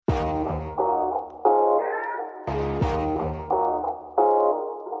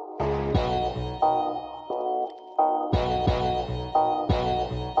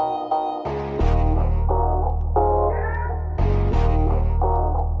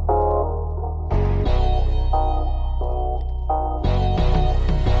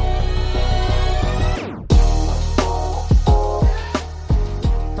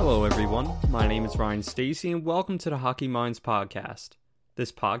is Ryan Stacy, and welcome to the Hockey Minds podcast.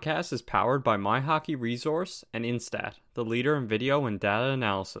 This podcast is powered by My Hockey Resource and Instat, the leader in video and data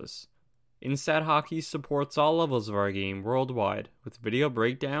analysis. Instat Hockey supports all levels of our game worldwide with video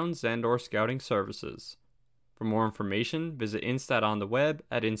breakdowns and/or scouting services. For more information, visit Instat on the web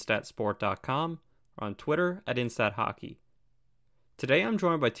at instatsport.com or on Twitter at InstatHockey. Today I'm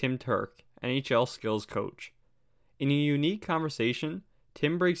joined by Tim Turk, NHL skills coach. In a unique conversation,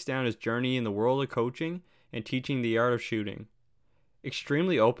 Tim breaks down his journey in the world of coaching and teaching the art of shooting.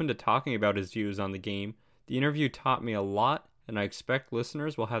 Extremely open to talking about his views on the game, the interview taught me a lot, and I expect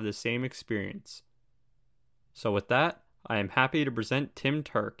listeners will have the same experience. So with that, I am happy to present Tim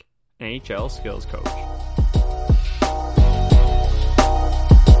Turk, NHL skills coach.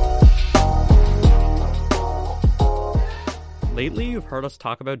 Lately, you've heard us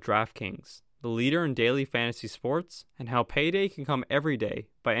talk about DraftKings, the leader in daily fantasy sports, and how payday can come every day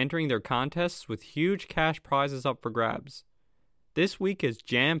by entering their contests with huge cash prizes up for grabs. This week is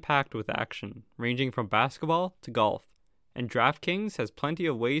jam-packed with action, ranging from basketball to golf, and DraftKings has plenty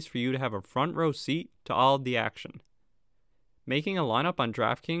of ways for you to have a front row seat to all of the action. Making a lineup on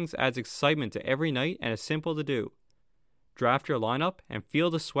DraftKings adds excitement to every night and is simple to do. Draft your lineup and feel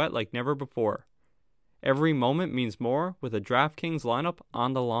the sweat like never before. Every moment means more with a DraftKings lineup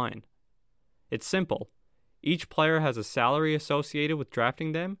on the line. It's simple. Each player has a salary associated with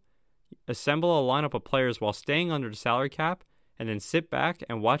drafting them. Assemble a lineup of players while staying under the salary cap, and then sit back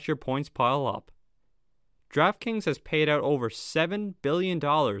and watch your points pile up. DraftKings has paid out over $7 billion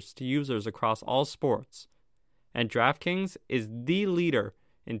to users across all sports, and DraftKings is the leader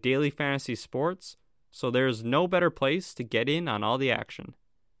in daily fantasy sports, so there is no better place to get in on all the action.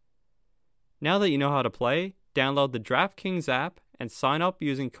 Now that you know how to play, download the DraftKings app and sign up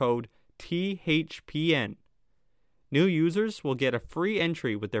using code THPN. New users will get a free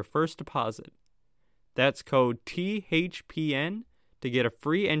entry with their first deposit. That's code THPN to get a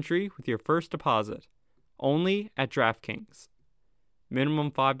free entry with your first deposit. Only at DraftKings.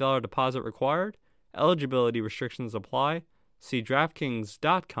 Minimum $5 deposit required. Eligibility restrictions apply. See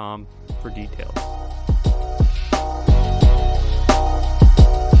DraftKings.com for details.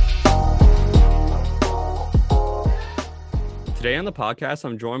 Today on the podcast,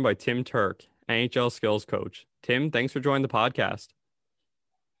 I'm joined by Tim Turk, NHL skills coach. Tim, thanks for joining the podcast.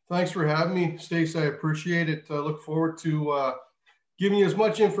 Thanks for having me, Stace. I appreciate it. I look forward to giving you as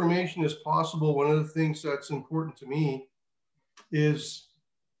much information as possible. One of the things that's important to me is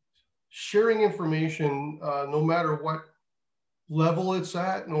sharing information, no matter what level it's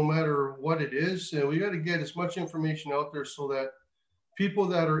at, no matter what it is. We got to get as much information out there so that people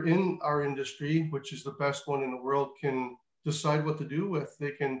that are in our industry, which is the best one in the world, can decide what to do with. They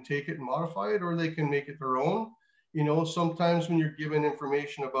can take it and modify it, or they can make it their own. You know, sometimes when you're given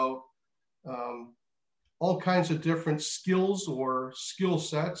information about all kinds of different skills or skill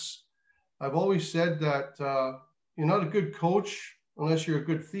sets, I've always said that you're not a good coach unless you're a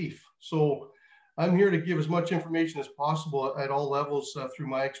good thief. So I'm here to give as much information as possible at all levels through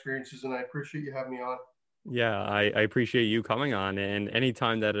my experiences, and I appreciate you having me on. Yeah, I appreciate you coming on. And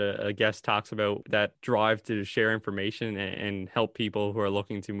anytime that a guest talks about that drive to share information and help people who are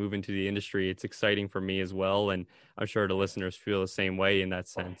looking to move into the industry, it's exciting for me as well. And I'm sure the listeners feel the same way in that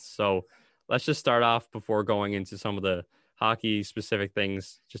sense. So let's just start off before going into some of the hockey specific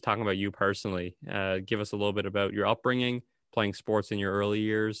things, just talking about you personally. Give us a little bit about your upbringing, playing sports in your early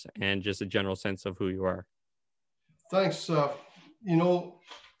years, and just a general sense of who you are. Thanks. You know,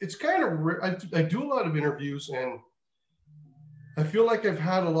 it's kind of, I do a lot of interviews, and I feel like I've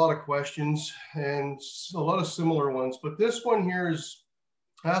had a lot of questions and a lot of similar ones, but this one here is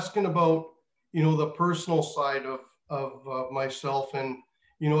asking about, you know, the personal side of myself. And,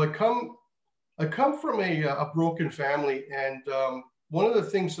 you know, I come from a broken family. And one of the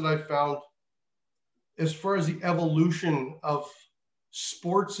things that I found as far as the evolution of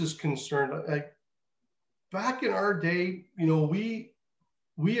sports is concerned, back in our day, you know, we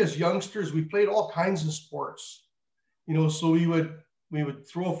as youngsters, we played all kinds of sports, you know, so we would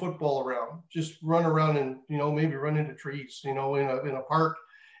throw a football around, just run around and, you know, maybe run into trees, you know, in a park.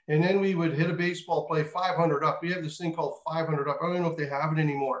 And then we would hit a baseball, play 500 up. We have this thing called 500 up. I don't know if they have it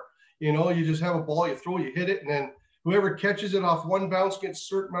anymore. You know, you just have a ball, you throw, you hit it, and then whoever catches it off one bounce gets a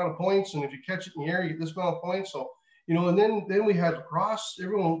certain amount of points. And if you catch it in the air, you get this amount of points. So, you know, and then we had lacrosse.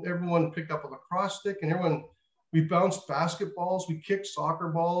 Everyone picked up a lacrosse stick, and we bounced basketballs, we kicked soccer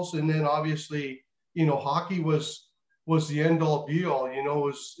balls, and then obviously, you know, hockey was the end all be all. You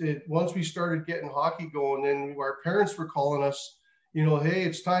know, once we started getting hockey going, then our parents were calling us, you know, hey,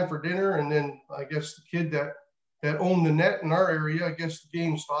 it's time for dinner. And then I guess the kid that that owned the net in our area. I guess the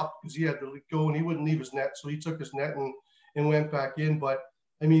game stopped because he had to go and he wouldn't leave his net. So he took his net and went back in. But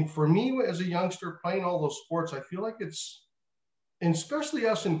I mean, for me as a youngster playing all those sports, I feel like it's, and especially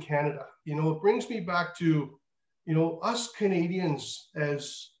us in Canada, you know, it brings me back to, you know, us Canadians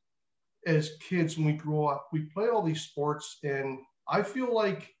as kids when we grow up, we play all these sports. And I feel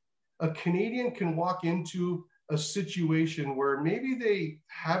like a Canadian can walk into a situation where maybe they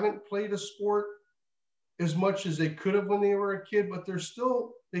haven't played a sport as much as they could have when they were a kid, but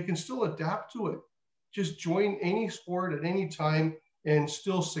they can still adapt to it. Just join any sport at any time and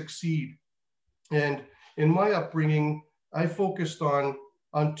still succeed. And in my upbringing, I focused on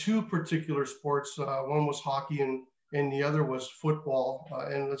two particular sports. One was hockey and the other was football.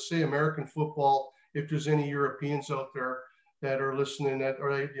 And let's say American football, if there's any Europeans out there that are listening that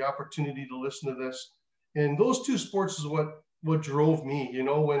or the opportunity to listen to this. And those two sports is what drove me, you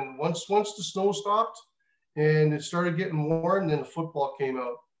know, when once the snow stopped and it started getting warm, then the football came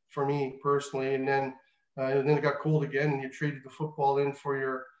out for me personally. And then it got cold again and you traded the football in for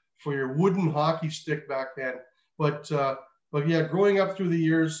your wooden hockey stick back then. But yeah, growing up through the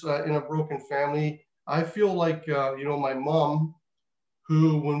years in a broken family, I feel like, you know, my mom,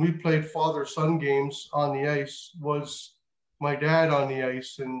 who, when we played father-son games on the ice, was my dad on the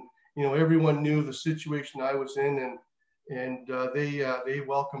ice. And, you know, everyone knew the situation I was in, and they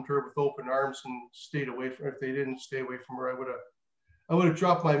welcomed her with open arms and stayed away from her. If they didn't stay away from her, I would have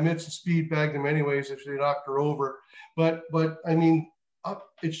dropped my mitts and speed bagged them anyways if they knocked her over. But I mean,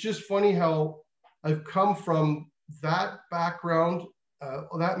 it's just funny how I've come from that background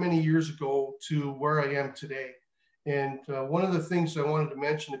that many years ago to where I am today. And one of the things I wanted to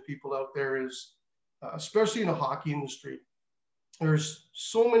mention to people out there is, especially in the hockey industry, there's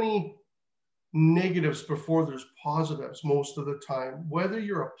so many negatives before there's positives most of the time. Whether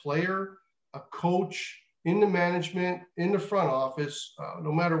you're a player, a coach, in the management, in the front office,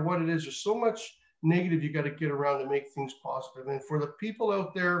 no matter what it is, there's so much negative you got to get around to make things positive. And for the people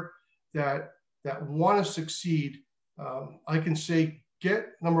out there that want to succeed, I can say,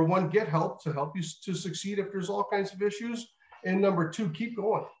 number one, get help to help you to succeed if there's all kinds of issues. And number two, keep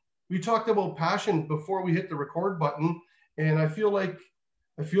going. We talked about passion before we hit the record button. And I feel like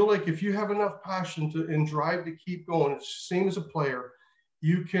if you have enough passion and drive to keep going, it's the same as a player,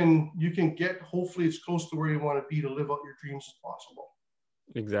 you can get, hopefully it's close to where you want to be to live out your dreams as possible.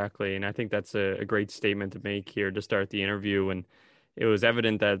 Exactly. And I think that's a great statement to make here to start the interview. And it was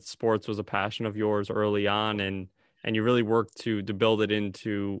evident that sports was a passion of yours early on, and you really worked to build it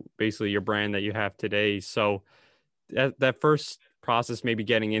into basically your brand that you have today. So that first process, maybe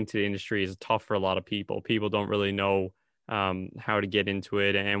getting into the industry, is tough for a lot of people. People don't really know how to get into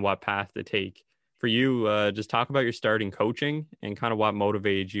it and what path to take. For you, just talk about your start in coaching and kind of what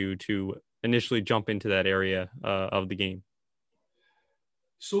motivated you to initially jump into that area of the game.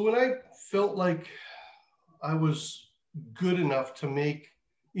 So when I felt like I was good enough to make,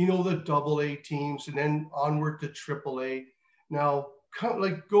 you know, the AA teams and then onward to AAA. Now, kind of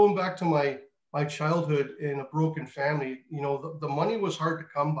like going back to my childhood in a broken family, you know, the money was hard to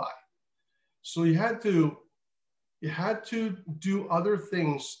come by. So you had to do other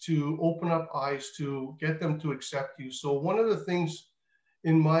things to open up eyes to get them to accept you. So one of the things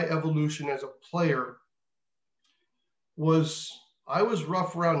in my evolution as a player was I was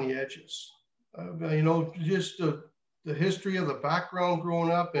rough around the edges. You know, just the history of the background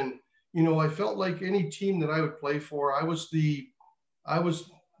growing up. And, you know, I felt like any team that I would play for, I was the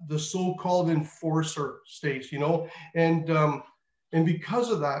so-called enforcer, Stace, you know, and because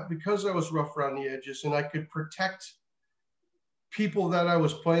of that, because I was rough around the edges and I could protect people that I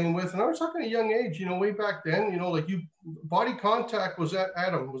was playing with, and I was talking at a young age, you know, way back then, you know, like body contact was at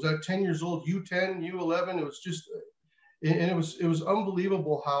 10 years old, U10, U11. It was just, and it was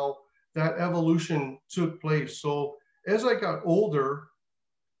unbelievable how that evolution took place. So as I got older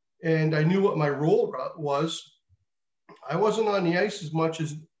and I knew what my role was, I wasn't on the ice as much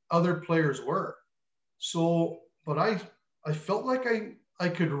as other players were. So, but I felt like I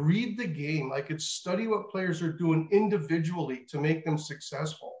could read the game. I could study what players are doing individually to make them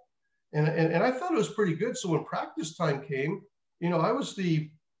successful. And I thought it was pretty good. So when practice time came, you know, I was the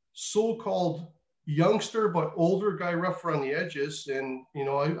so-called youngster, but older guy, rough around the edges. And, you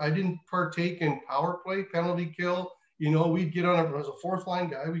know, I didn't partake in power play, penalty kill. You know, we'd get on as a fourth line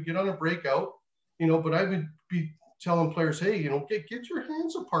guy, we'd get on a breakout, you know, but I would be telling players, hey, you know, get your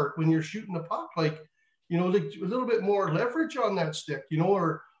hands apart when you're shooting the puck. Like, you know, like a little bit more leverage on that stick, you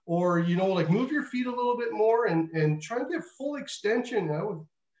know, or, you know, like move your feet a little bit more and try and get full extension. I would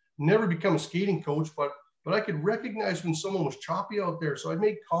never become a skating coach, but I could recognize when someone was choppy out there. So I'd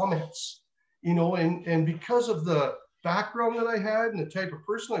make comments. and because of the background that I had and the type of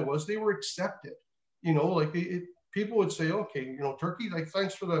person I was, they were accepted, like people would say, okay, Turkey, like,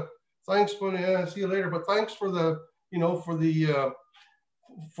 thanks for see you later, but thanks for the,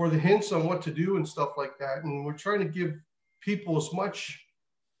 for the hints on what to do and stuff like that. And we're trying to give people as much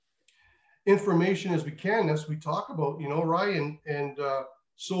information as we can as we talk about, Ryan. And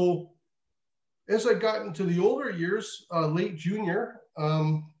so as I got into the older years, late junior,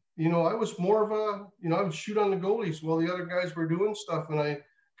 I was more of I would shoot on the goalies while the other guys were doing stuff. And I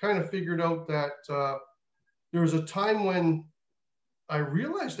kind of figured out that there was a time when I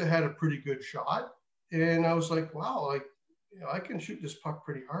realized I had a pretty good shot. And I was like, wow, like, I can shoot this puck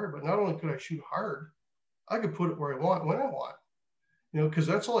pretty hard. But not only could I shoot hard, I could put it where I want, when I want, because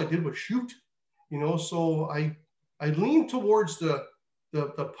that's all I did was shoot, so I leaned towards the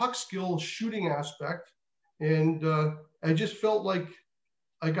puck skill shooting aspect. And I just felt like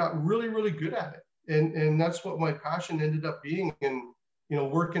I got really, really good at it. And that's what my passion ended up being. And,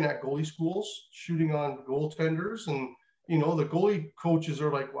 working at goalie schools, shooting on goaltenders. And, the goalie coaches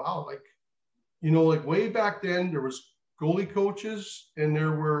are like, wow, like, like way back then there was goalie coaches and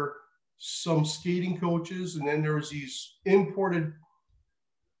there were some skating coaches. And then there was these imported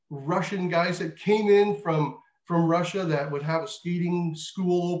Russian guys that came in from Russia that would have a skating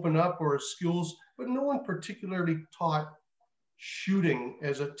school open up or skills, but no one particularly taught shooting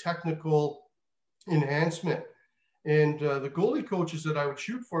as a technical enhancement. And the goalie coaches that I would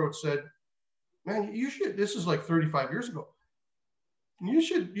shoot for would said, man, you should, this is like 35 years ago. You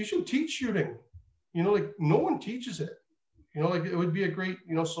should teach shooting, like no one teaches it, like it would be a great,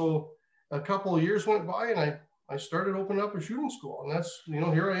 so a couple of years went by and I started opening up a shooting school, and that's,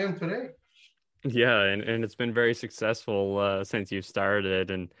 here I am today. Yeah, and it's been very successful since you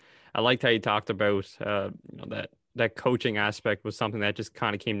started. And I liked how you talked about that coaching aspect was something that just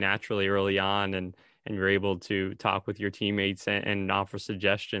kind of came naturally early on, and you're able to talk with your teammates and offer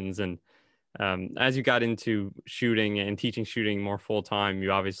suggestions. And as you got into shooting and teaching shooting more full time,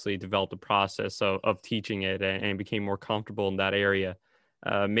 you obviously developed a process of teaching it and became more comfortable in that area.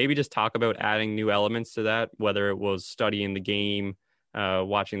 Maybe just talk about adding new elements to that, whether it was studying the game,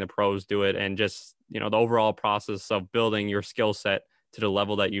 watching the pros do it, and just, the overall process of building your skill set to the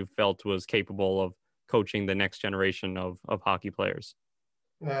level that you felt was capable of coaching the next generation of hockey players.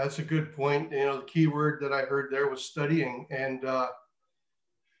 That's a good point. The key word that I heard there was studying. And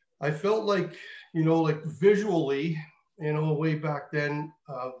I felt like, like visually, way back then,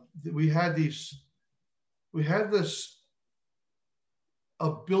 we had this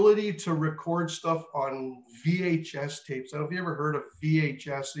ability to record stuff on VHS tapes. I don't know if you ever heard of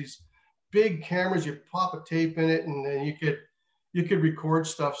VHS, these big cameras, you pop a tape in it and then you could record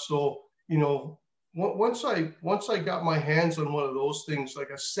stuff. So, once I got my hands on one of those things, like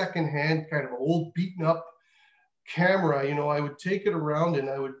a secondhand kind of old beaten up camera, I would take it around and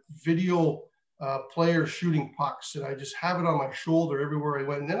I would video players shooting pucks, and I just have it on my shoulder everywhere I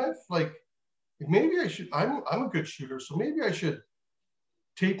went. And then I like, maybe I should, I'm a good shooter, so maybe I should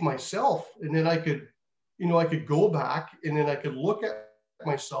tape myself, and then I could go back and then I could look at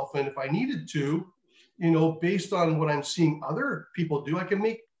myself. And if I needed to, based on what I'm seeing other people do, I can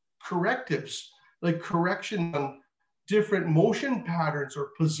make correctives, like correction on different motion patterns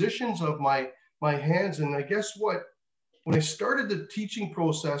or positions of my hands. And I guess what, when I started the teaching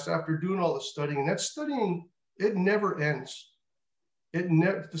process after doing all the studying, and that studying, it never ends.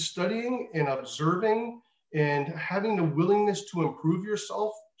 The studying and observing and having the willingness to improve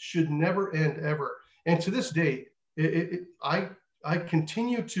yourself should never end, ever. And to this day, I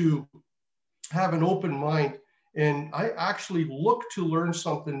continue to have an open mind, and I actually look to learn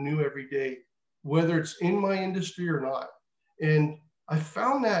something new every day, whether it's in my industry or not. And I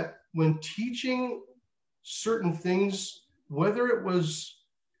found that when teaching certain things, whether it was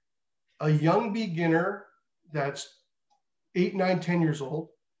a young beginner that's 8, 9, 10 years old,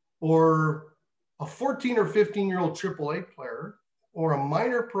 or a 14 or 15-year-old AAA player, or a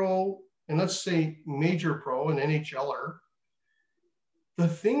minor pro, and let's say major pro, an NHLer, the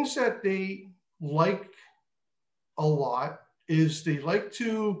things that they like a lot is they like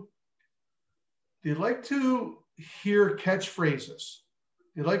to hear catchphrases.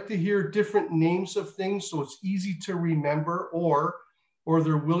 They like to hear different names of things so it's easy to remember, or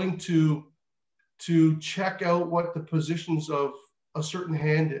they're willing to check out what the positions of a certain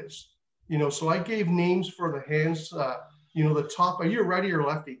hand is. So I gave names for the hands, the top. Are you a righty or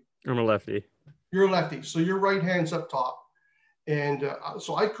lefty? I'm a lefty. You're a lefty. So your right hand's up top. And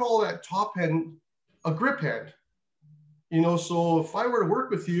so I call that top hand a grip hand. So if I were to work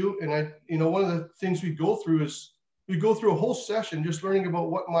with you, and one of the things we go through is we go through a whole session just learning about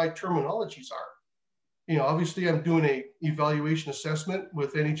what my terminologies are. You know, obviously I'm doing a evaluation assessment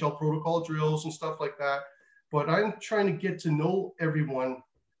with NHL protocol drills and stuff like that, but I'm trying to get to know everyone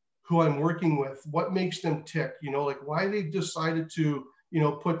who I'm working with, what makes them tick, you know, like why they've decided to, you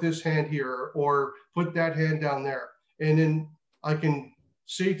know, put this hand here or put that hand down there. And then I can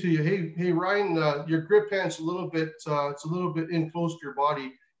say to you, hey, Ryan, your grip hand's a little bit, it's a little bit in close to your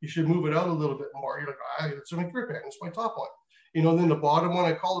body. You should move it out a little bit more. You're like, it's my grip hand, it's my top one. You know, then the bottom one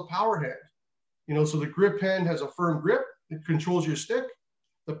I call the power hand. You know, so the grip hand has a firm grip, it controls your stick.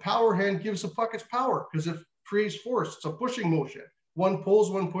 The power hand gives the puck its power because it creates force. It's a pushing motion. One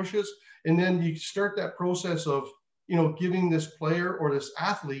pulls, one pushes, and then you start that process of, you know, giving this player or this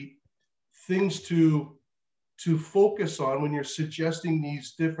athlete things to focus on when you're suggesting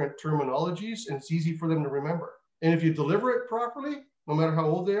these different terminologies, and it's easy for them to remember. And if you deliver it properly, no matter how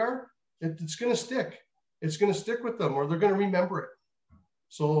old they are, it's going to stick. It's going to stick with them, or they're going to remember it.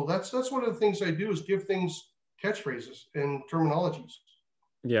 So that's one of the things I do is give things catchphrases and terminologies.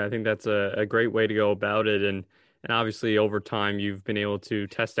 Yeah, I think that's a great way to go about it. And obviously over time you've been able to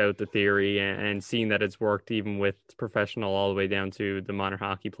test out the theory and seeing that it's worked even with professional all the way down to the minor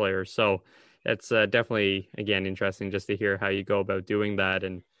hockey players. So it's definitely, again, interesting just to hear how you go about doing that.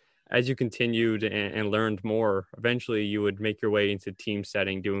 And as you continued and learned more, eventually you would make your way into team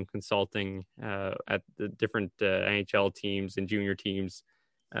setting, doing consulting at the different NHL teams and junior teams.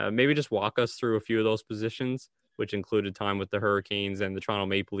 Maybe just walk us through a few of those positions, which included time with the Hurricanes and the Toronto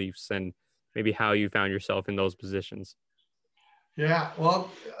Maple Leafs, and maybe how you found yourself in those positions. Yeah, well,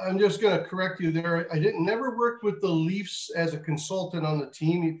 I'm just going to correct you there. I never worked with the Leafs as a consultant on the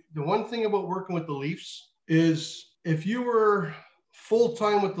team. The one thing about working with the Leafs is if you were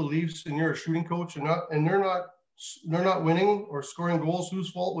full-time with the Leafs and you're a shooting coach and they're not winning or scoring goals,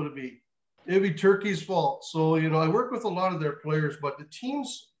 whose fault would it be? It'd be Turkey's fault. So, you know, I work with a lot of their players, but the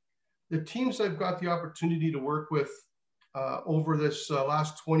teams I've got the opportunity to work with over this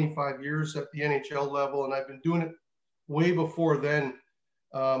last 25 years at the NHL level, and I've been doing it way before then.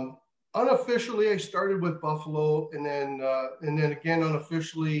 Unofficially, I started with Buffalo, and then again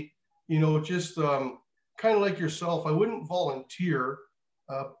unofficially, you know, just kind of like yourself, I wouldn't volunteer,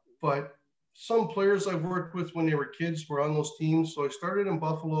 but some players I've worked with when they were kids were on those teams. So I started in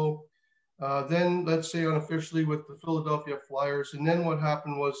Buffalo, then let's say unofficially with the Philadelphia Flyers, and then what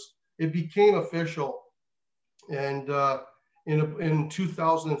happened was it became official, and in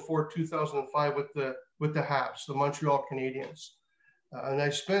 2004, 2005 with the Habs, the Montreal Canadiens. And I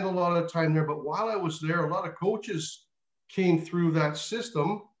spent a lot of time there, but while I was there, a lot of coaches came through that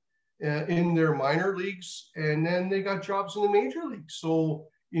system in their minor leagues, and then they got jobs in the major leagues. So,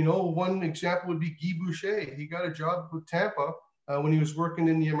 you know, one example would be Guy Boucher. He got a job with Tampa when he was working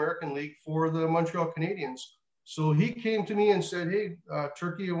in the American League for the Montreal Canadiens. So he came to me and said, hey,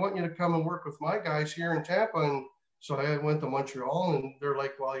 Turkey, I want you to come and work with my guys here in Tampa. And so I went to Montreal, and they're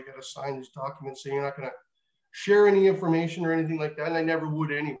like, well, you got to sign these documents saying you're not going to share any information or anything like that. And I never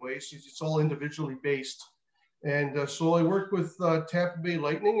would anyways. It's all individually based. And so I worked with Tampa Bay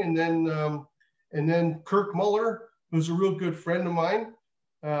Lightning, and then Kirk Muller, who's a real good friend of mine.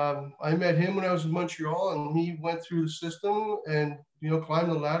 I met him when I was in Montreal, and he went through the system and, you know,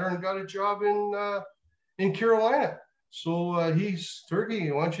 climbed the ladder and got a job in Carolina. So he's Turkey.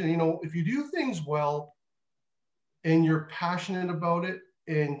 I want you to, you know, if you do things well and you're passionate about it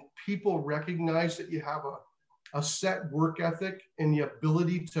and people recognize that you have a set work ethic and the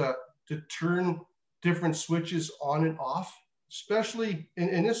ability to turn different switches on and off, especially,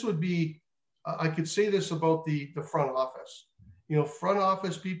 and this would be, I could say this about the front office. You know, front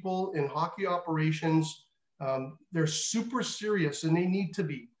office people in hockey operations, they're super serious, and they need to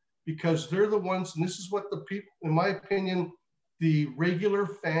be, because they're the ones, and this is what the people, in my opinion, the regular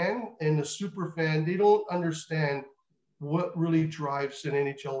fan and the super fan, they don't understand what really drives an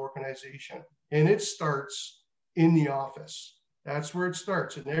NHL organization. And it starts in the office. That's where it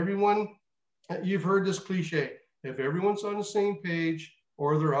starts. And everyone, you've heard this cliche, if everyone's on the same page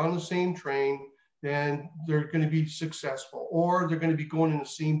or they're on the same train, then they're going to be successful, or they're going to be going in the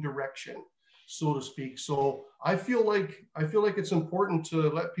same direction, so to speak. So I feel like it's important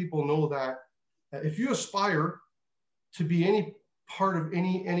to let people know that if you aspire to be any part of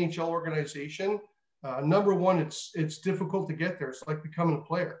any NHL organization, number one, it's difficult to get there. It's like becoming a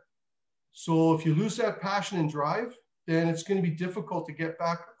player. So if you lose that passion and drive, then it's going to be difficult to get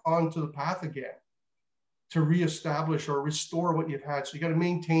back onto the path again, to reestablish or restore what you've had. So you got to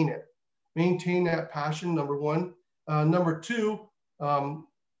maintain it. Maintain that passion, number one. Number two, I'm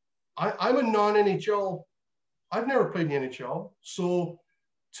a non-NHL. I've never played in the NHL. So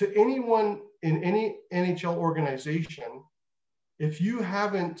to anyone in any NHL organization, if you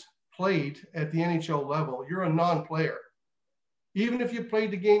haven't played at the NHL level, you're a non-player. Even if you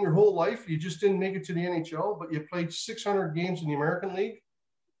played the game your whole life, you just didn't make it to the NHL, but you played 600 games in the American League,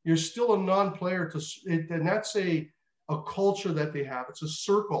 you're still a non-player. And that's a culture that they have. It's a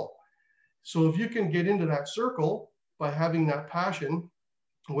circle. So if you can get into that circle by having that passion,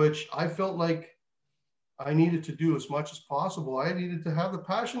 which I felt like I needed to do as much as possible, I needed to have the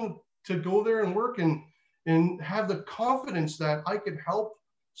passion to go there and work and have the confidence that I could help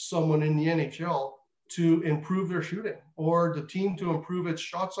someone in the NHL to improve their shooting, or the team to improve its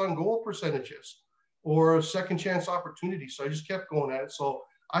shots on goal percentages, or a second chance opportunity. So I just kept going at it. So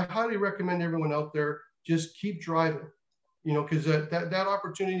I highly recommend everyone out there just keep driving, because that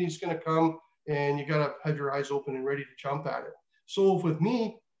opportunity is going to come, and you got to have your eyes open and ready to jump at it. So with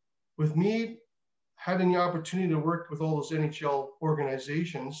me having the opportunity to work with all those NHL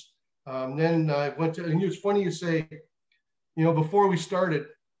organizations, then I went to, and it's funny you say, before we started,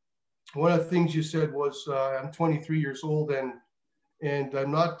 one of the things you said was I'm 23 years old and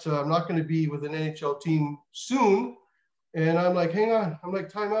I'm not going to be with an NHL team soon. And I'm like, hang on. I'm like,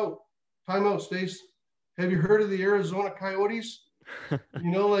 time out, Stace. Have you heard of the Arizona Coyotes?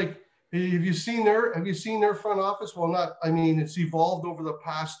 Like, have you seen their front office? Well, it's evolved over the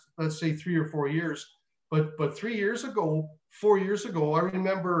past, let's say 3 or 4 years. But 4 years ago, I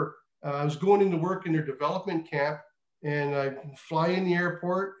remember I was going into work in their development camp, and I fly in the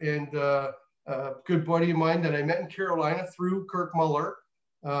airport, and a good buddy of mine that I met in Carolina through Kirk Muller,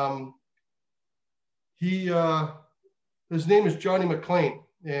 his name is Johnny McLean,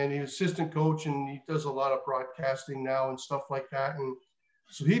 and he's assistant coach, and he does a lot of broadcasting now and stuff like that. And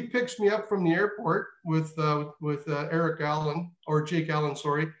so he picks me up from the airport with Eric Allen, or Jake Allen,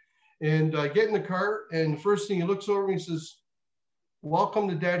 sorry. And I get in the car, and the first thing he looks over me, he says, "Welcome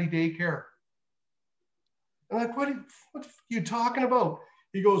to Daddy Daycare." I'm like, what are you talking about?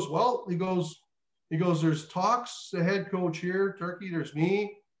 He goes, there's talks, the head coach here, Turkey, there's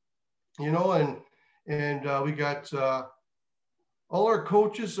me, and we got all our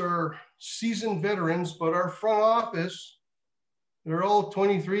coaches are seasoned veterans, but our front office, they're all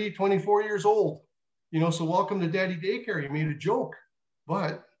 23, 24 years old, so welcome to Daddy Daycare. You made a joke,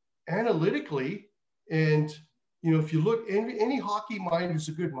 but analytically, and, if you look, any hockey mind is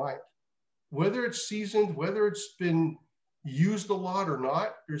a good mind. Whether it's seasoned, whether it's been used a lot or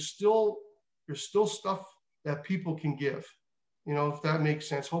not, there's still stuff that people can give, if that makes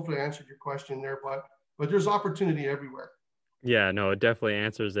sense. Hopefully I answered your question there, but there's opportunity everywhere. Yeah, no, it definitely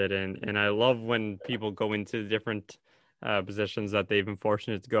answers it. And I love when people go into different positions that they've been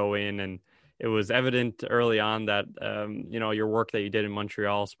fortunate to go in. And it was evident early on that, your work that you did in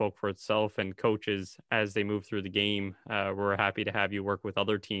Montreal spoke for itself, and coaches, as they move through the game, were happy to have you work with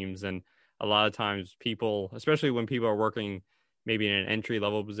other teams. And a lot of times people, especially when people are working maybe in an entry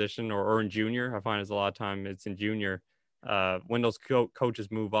level position or in junior, I find it's a lot of time it's in junior. When those coaches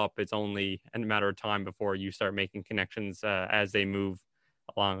move up, it's only a matter of time before you start making connections as they move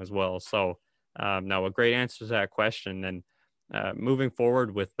along as well. So now a great answer to that question. And moving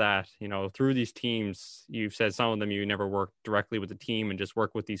forward with that, through these teams, you've said some of them you never worked directly with the team and just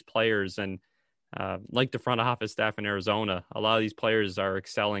work with these players. And like the front office staff in Arizona, a lot of these players are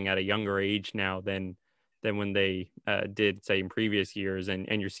excelling at a younger age now than when they did, say, in previous years. And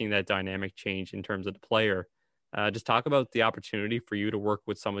you're seeing that dynamic change in terms of the player. Just talk about the opportunity for you to work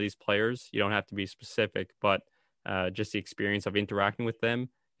with some of these players. You don't have to be specific, but just the experience of interacting with them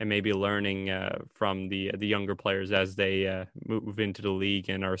and maybe learning from the younger players as they move into the league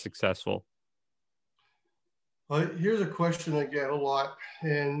and are successful. Here's a question I get a lot,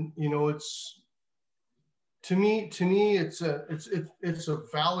 and it's to me it's a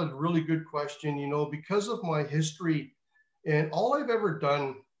valid, really good question. Because of my history and all I've ever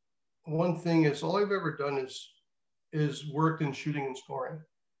done. One thing is all I've ever done is worked in shooting and scoring.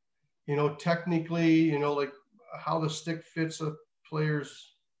 Technically, like how the stick fits a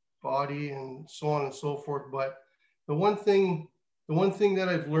player's body and so on and so forth. But the one thing that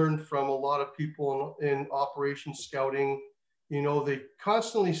I've learned from a lot of people in operations scouting, they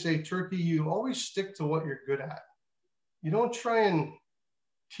constantly say, Turkey, you always stick to what you're good at. You don't try and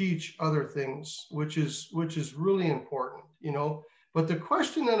teach other things, which is really important, But the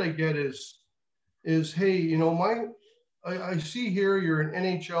question that I get is, hey, I see here you're an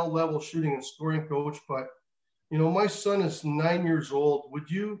NHL level shooting and scoring coach, but my son is 9 years old.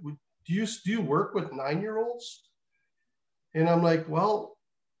 Do you work with 9-year-olds? And I'm like, well,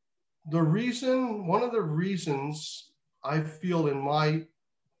 one of the reasons I feel in my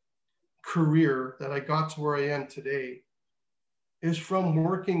career that I got to where I am today is from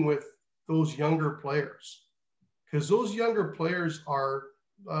working with those younger players, because those younger players are,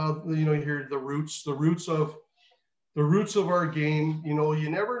 you know, you hear the roots of our game. You know, you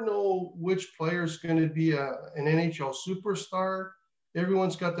never know which player is going to be an NHL superstar.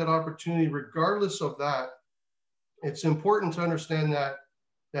 Everyone's got that opportunity. Regardless of that, it's important to understand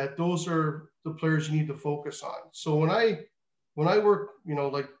that those are the players you need to focus on. So when I work, you know,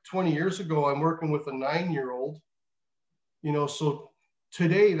 like 20 years ago, I'm working with a 9-year-old, you know, so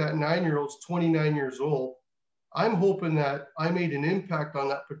today that 9-year-old's 29 years old. I'm hoping that I made an impact on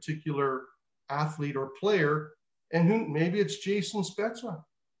that particular athlete or player, and who, maybe it's Jason Spezza.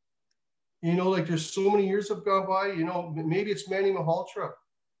 You know, like there's so many years have gone by, you know, maybe it's Manny Malhotra,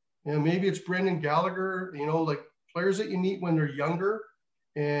 you know, maybe it's Brendan Gallagher, you know, like players that you meet when they're younger.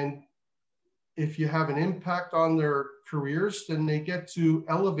 And if you have an impact on their careers, then they get to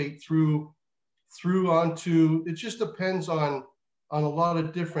elevate through onto, it just depends on a lot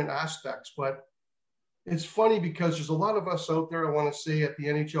of different aspects. But it's funny because there's a lot of us out there, I want to say, at the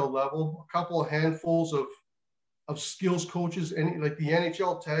NHL level, a couple of handfuls of skills coaches, and like the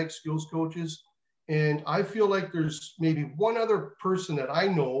NHL tag skills coaches. And I feel like there's maybe one other person that I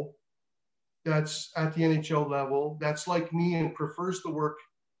know that's at the NHL level that's like me and prefers to work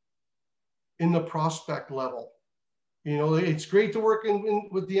in the prospect level. You know, it's great to work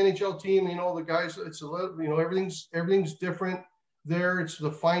with the NHL team. You know, the guys, it's a little, you know, everything's different there. It's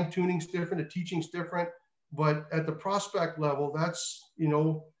the fine tuning's different, the teaching's different. But at the prospect level, that's, you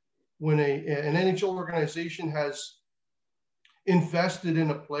know, when an NHL organization has invested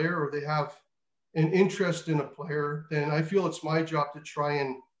in a player or they have an interest in a player, then I feel it's my job to try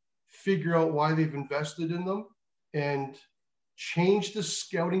and figure out why they've invested in them and change the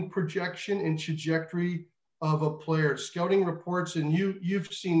scouting projection and trajectory of a player. Scouting reports, and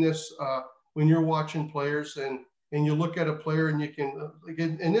you've seen this when you're watching players and you look at a player and you can,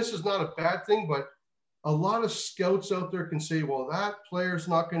 and this is not a bad thing, but a lot of scouts out there can say, well, that player's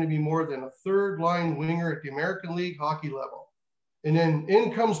not going to be more than a third line winger at the American League hockey level. And then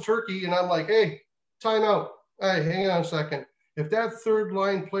in comes Turkey, and I'm like, hey, time out. Hey, hang on a second. If that third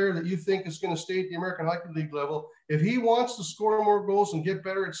line player that you think is going to stay at the American Hockey League level, if he wants to score more goals and get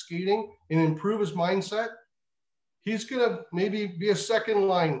better at skating and improve his mindset, he's going to maybe be a second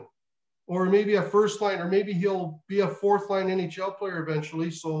line or maybe a first line, or maybe he'll be a fourth line NHL player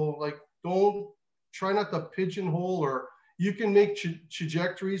eventually. So like, don't try not to pigeonhole, or you can make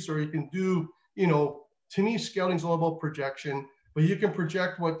trajectories, or you can do, you know, to me, scouting's all about projection, but you can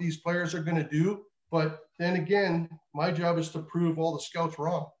project what these players are going to do. But then again, my job is to prove all the scouts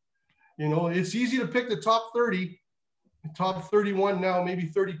wrong. You know, it's easy to pick the top 30, top 31 now, maybe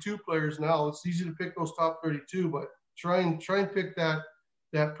 32 players now. It's easy to pick those top 32, but try and pick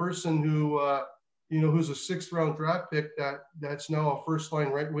that person who, you know, who's a 6th round draft pick that's now a first line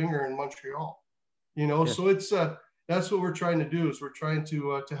right winger in Montreal. You know, yeah. So it's that's what we're trying to do, is we're trying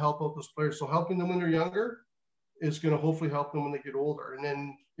to help out those players. So helping them when they're younger is going to hopefully help them when they get older. And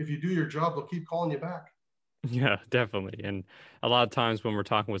then if you do your job, they'll keep calling you back. Yeah, definitely. And a lot of times when we're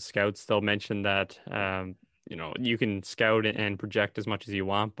talking with scouts, they'll mention that, you know, you can scout and project as much as you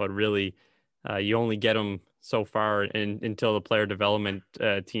want, but really you only get them so far until the player development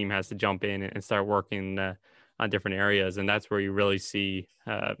team has to jump in and start working on different areas. And that's where you really see,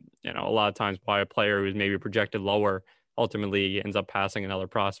 you know, a lot of times why a player who's maybe projected lower ultimately ends up passing another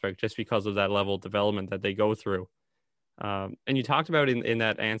prospect just because of that level of development that they go through. And you talked about in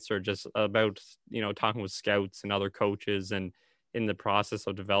that answer just about, you know, talking with scouts and other coaches and in the process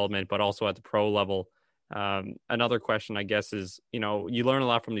of development, but also at the pro level. Another question, I guess, is, you know, you learn a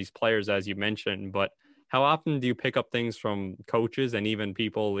lot from these players, as you mentioned, but how often do you pick up things from coaches and even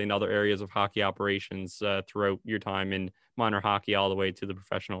people in other areas of hockey operations throughout your time in minor hockey all the way to the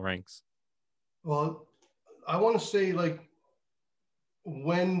professional ranks? Well, I want to say, like,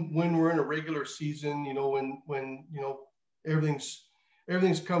 when we're in a regular season, you know, when you know,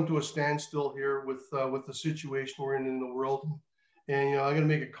 everything's come to a standstill here with the situation we're in the world. And, you know, I'm going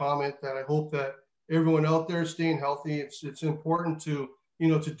to make a comment that I hope that everyone out there is staying healthy. It's important to, you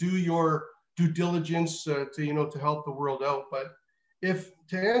know, to do your due diligence to, you know, to help the world out. But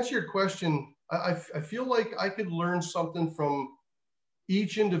to answer your question, I feel like I could learn something from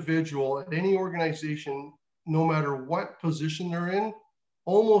each individual at any organization, no matter what position they're in,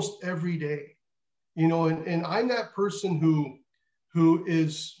 almost every day. You know, and I'm that person who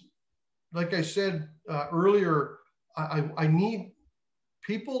is, like I said earlier, I need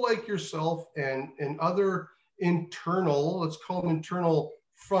people like yourself and other internal, let's call them internal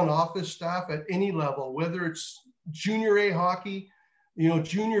front office staff at any level, whether it's junior A hockey, you know,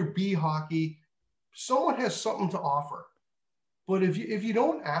 junior B hockey. Someone has something to offer. But if you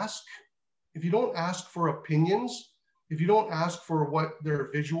don't ask, if you don't ask for opinions, if you don't ask for what their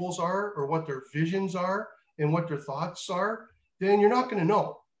visuals are or what their visions are and what their thoughts are, then you're not going to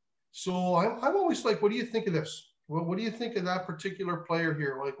know. So I'm always like, what do you think of this? What do you think of that particular player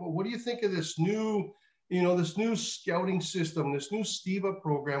here? Like, well, what do you think of this new, this new scouting system, this new Stiva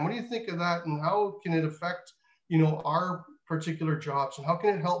program? What do you think of that? And how can it affect, our particular jobs? And how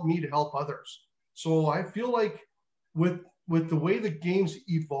can it help me to help others? So I feel like with the way the game's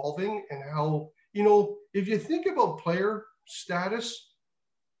evolving and how, if you think about player status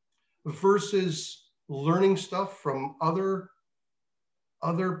versus learning stuff from other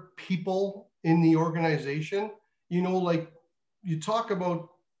people in the organization, like you talk about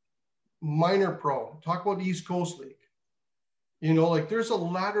minor pro, talk about the East Coast League, like there's a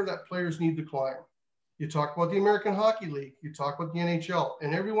ladder that players need to climb. You talk about the American Hockey League, you talk about the NHL,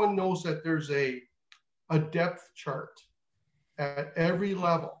 and everyone knows that there's a depth chart at every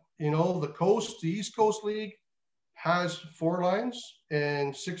level. The East Coast League has 4 lines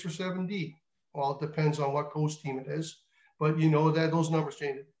and 6 or 7 D. Well, it depends on what coast team it is, but that those numbers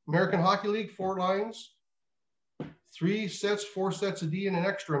change. American Hockey League, 4 lines, 4 sets of D and an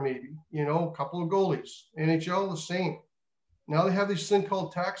extra maybe, a couple of goalies. NHL, the same. Now they have this thing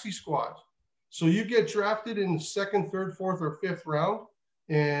called taxi squad. So you get drafted in the 2nd, 3rd, 4th, or 5th round.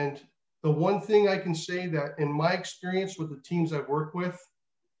 And the one thing I can say that in my experience with the teams I've worked with,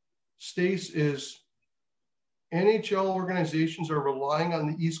 Stace, is NHL organizations are relying on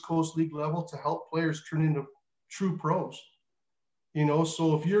the East Coast League level to help players turn into true pros.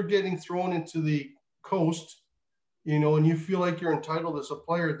 So if you're getting thrown into the coast, and you feel like you're entitled as a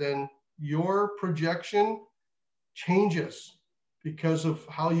player, then your projection changes because of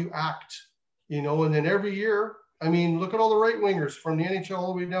how you act, and then every year, I mean, look at all the right wingers from the NHL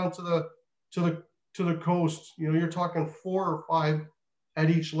all the way down to the coast. You're talking 4 or 5 at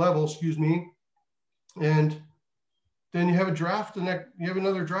each level, and then you have a draft, and you have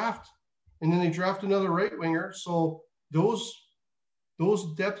another draft, and then they draft another right winger. So those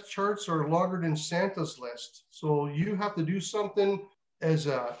depth charts are longer than Santa's list. So you have to do something as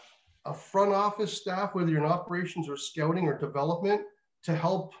a front office staff, whether you're in operations or scouting or development, to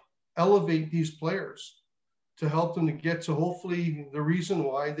help elevate these players, to help them to get to hopefully the reason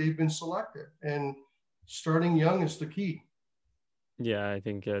why they've been selected. And starting young is the key. Yeah, I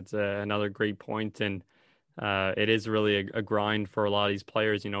think it's another great point. And it is really a grind for a lot of these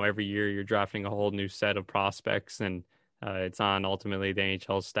players. Every year you're drafting a whole new set of prospects, and it's on ultimately the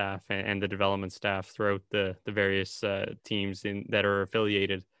NHL staff and the development staff throughout the various teams that are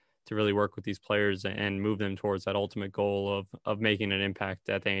affiliated to really work with these players and move them towards that ultimate goal of making an impact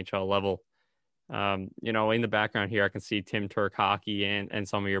at the NHL level. In the background here, I can see Tim Turk Hockey and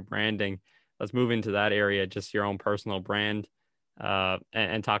some of your branding. Let's move into that area, just your own personal brand,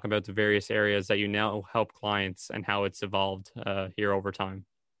 and talk about the various areas that you now help clients and how it's evolved here over time.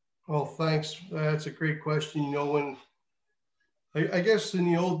 Well, thanks. That's a great question. When I guess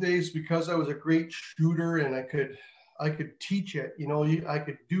in the old days, because I was a great shooter and I could teach it, I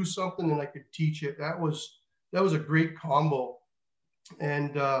could do something and I could teach it. That was a great combo.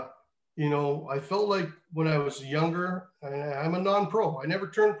 And, I felt like when I was younger, I'm a non-pro. I never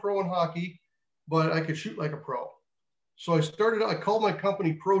turned pro in hockey, but I could shoot like a pro. So I called my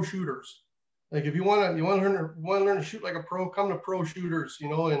company Pro Shooters. Like, if you want to learn to shoot like a pro, come to Pro Shooters,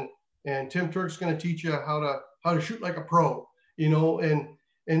 and Tim Turk's going to teach you how to shoot like a pro,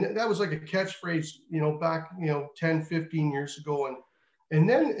 and that was like a catchphrase, back, 10, 15 years ago. And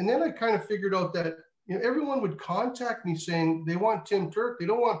then I kind of figured out that, everyone would contact me saying they want Tim Turk. They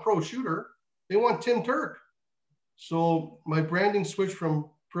don't want Pro Shooter. They want Tim Turk. So my branding switched from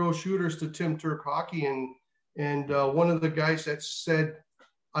Pro Shooters to Tim Turk Hockey. And one of the guys that said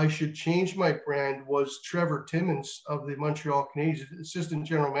I should change my brand was Trevor Timmins of the Montreal Canadiens, assistant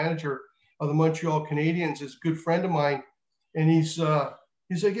general manager of the Montreal Canadiens, is a good friend of mine. And he's like,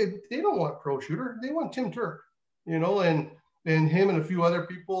 hey, they don't want Pro Shooter. They want Tim Turk, and him and a few other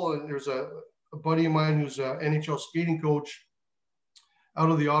people. And there's a buddy of mine who's an NHL skating coach out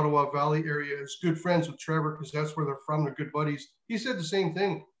of the Ottawa Valley area, is good friends with Trevor because that's where they're from. They're good buddies. He said the same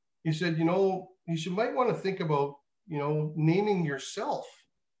thing. He said, you might want to think about, naming yourself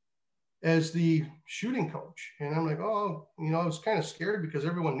as the shooting coach. And I'm like, oh, I was kind of scared because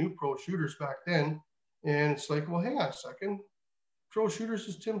everyone knew Pro Shooters back then. And it's like, well, hang on a second. Pro Shooters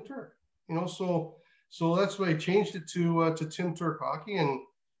is Tim Turk, so that's why I changed it to Tim Turk Hockey, and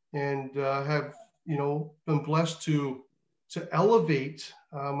have, been blessed to elevate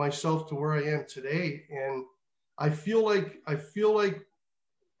myself to where I am today. And I feel like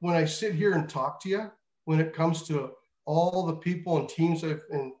when I sit here and talk to you, when it comes to all the people and teams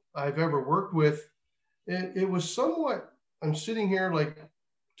I've ever worked with, it was somewhat, I'm sitting here like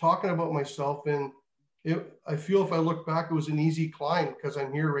talking about myself, and I feel if I look back, it was an easy climb because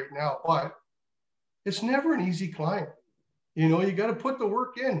I'm here right now, but it's never an easy climb. You know, you got to put the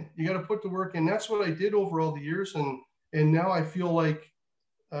work in. You got to put the work in. That's what I did over all the years. And now I feel like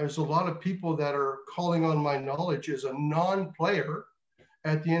there's a lot of people that are calling on my knowledge as a non-player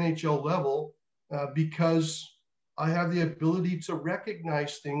at the NHL level because I have the ability to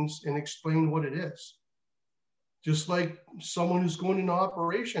recognize things and explain what it is. Just like someone who's going into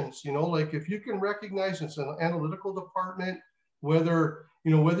operations, you know, like if you can recognize it's an analytical department, whether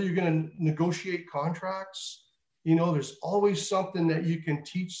you're going to negotiate contracts, you know, there's always something that you can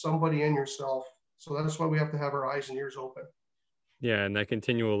teach somebody and yourself. So that's why we have to have our eyes and ears open. Yeah, and that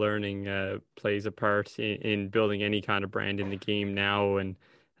continual learning plays a part in building any kind of brand in the game now. And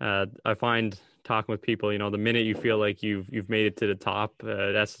I find talking with people, you know, the minute you feel like you've made it to the top,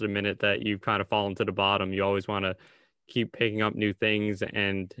 that's the minute that you've kind of fallen to the bottom. You always want to keep picking up new things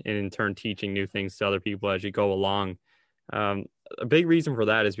and in turn teaching new things to other people as you go along. A big reason for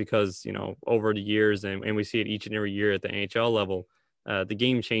that is because, you know, over the years, and we see it each and every year at the NHL level, the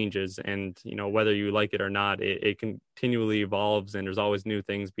game changes, and, you know, whether you like it or not, it continually evolves, and there's always new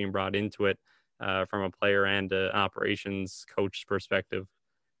things being brought into it from a player and operations coach perspective.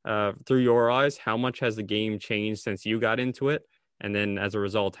 Through your eyes, how much has the game changed since you got into it? And then as a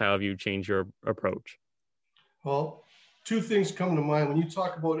result, how have you changed your approach? Well, two things come to mind. When you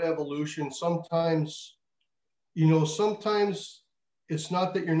talk about evolution, sometimes it's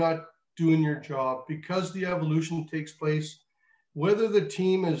not that you're not doing your job, because the evolution takes place, whether the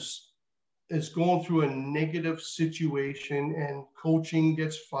team is going through a negative situation and coaching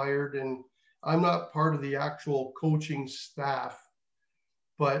gets fired, and I'm not part of the actual coaching staff,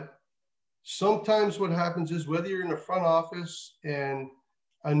 but sometimes what happens is whether you're in the front office and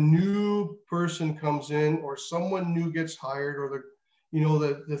a new person comes in or someone new gets hired, or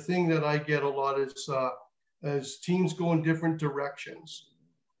the thing that I get a lot is as teams go in different directions.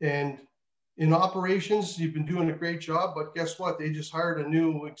 And in operations, you've been doing a great job, but guess what? They just hired a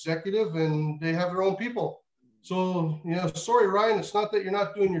new executive and they have their own people. So, you know, sorry, Ryan, it's not that you're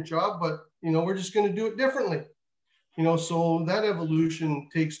not doing your job, but, you know, we're just going to do it differently. You know, so that evolution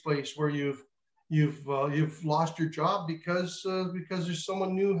takes place where you've lost your job because there's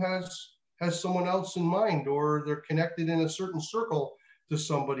someone new has someone else in mind, or they're connected in a certain circle to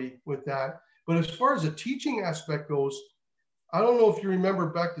somebody with that. But as far as the teaching aspect goes, I don't know if you remember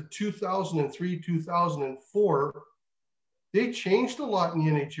back to 2003, 2004, they changed a lot in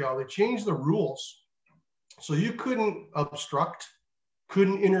the NHL. They changed the rules. So you couldn't obstruct,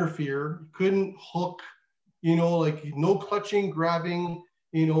 couldn't interfere, couldn't hook, you know, like no clutching, grabbing,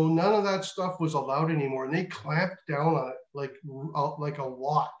 you know, none of that stuff was allowed anymore. And they clamped down on it like a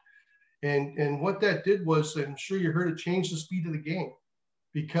lot. And what that did was, I'm sure you heard, it changed the speed of the game.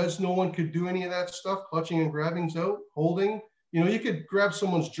 Because no one could do any of that stuff, clutching and grabbing's out, holding. You know, you could grab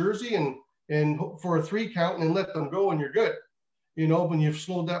someone's jersey and for a 3 count and then let them go and you're good. You know, when you've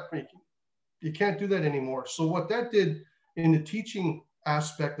slowed that, you can't do that anymore. So what that did in the teaching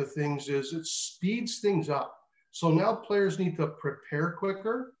aspect of things is it speeds things up. So now players need to prepare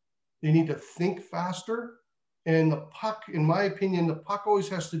quicker. They need to think faster. And the puck, in my opinion, the puck always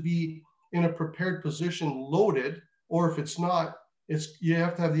has to be in a prepared position, loaded, or if it's not, you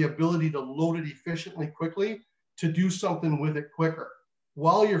have to have the ability to load it efficiently, quickly, to do something with it quicker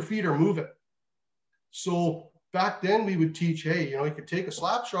while your feet are moving. So back then we would teach, hey, you know, you could take a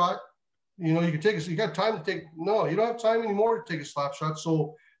slap shot, you know, you got time to take, no, you don't have time anymore to take a slap shot.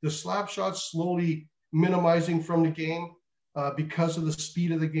 So the slap shot's slowly minimizing from the game because of the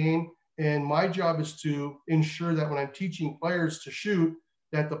speed of the game. And my job is to ensure that when I'm teaching players to shoot,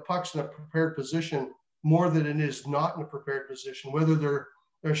 that the puck's in a prepared position more than it is not in a prepared position, whether they're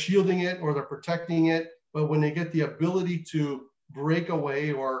shielding it or they're protecting it. But when they get the ability to break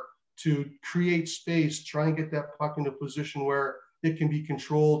away or to create space, try and get that puck into a position where it can be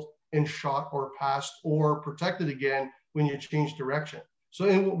controlled and shot or passed or protected again when you change direction. So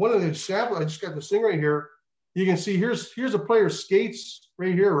in one of the examples, I just got this thing right here. You can see here's a player's skates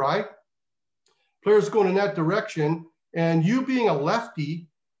right here, right? Player's going in that direction, and you being a lefty,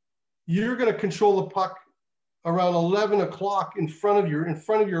 you're going to control the puck around 11 o'clock in front of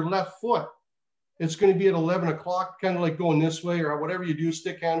your left foot. It's going to be at 11 o'clock, kind of like going this way or whatever you do,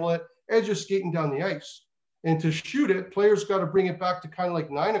 stick handle it as you're skating down the ice. And to shoot it, players got to bring it back to kind of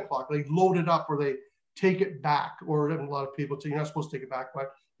like 9 o'clock. They load it up or they take it back, or a lot of people say you're not supposed to take it back,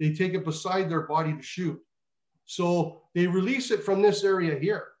 but they take it beside their body to shoot. So they release it from this area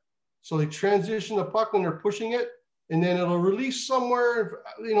here. So they transition the puck when they're pushing it, and then it'll release somewhere,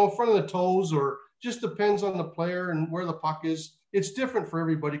 in front of the toes, or just depends on the player and where the puck is. It's different for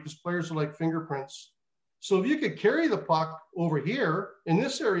everybody because players are like fingerprints. So if you could carry the puck over here in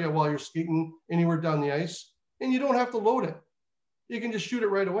this area while you're skating anywhere down the ice, and you don't have to load it, you can just shoot it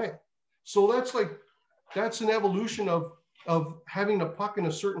right away. So that's an evolution of having the puck in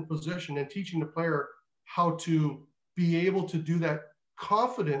a certain position and teaching the player how to be able to do that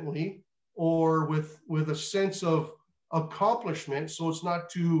confidently or with a sense of accomplishment, so it's not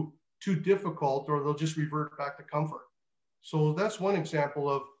too difficult, or they'll just revert back to comfort. So that's one example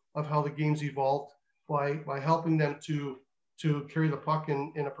of how the game's evolved by helping them to carry the puck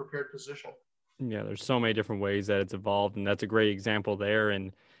in a prepared position. Yeah, there's so many different ways that it's evolved, and that's a great example there,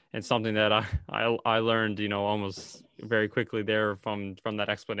 and something that I learned, almost very quickly there from that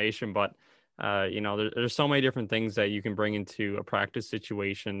explanation. But there's so many different things that you can bring into a practice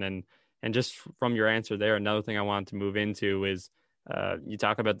situation, and just from your answer there, another thing I wanted to move into is you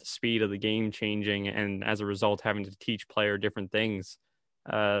talk about the speed of the game changing, and as a result, having to teach player different things.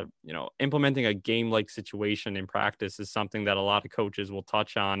 Implementing a game-like situation in practice is something that a lot of coaches will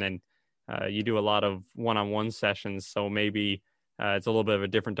touch on, and you do a lot of one-on-one sessions, so maybe it's a little bit of a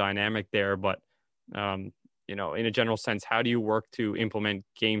different dynamic there. But in a general sense, how do you work to implement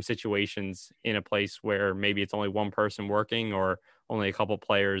game situations in a place where maybe it's only one person working or only a couple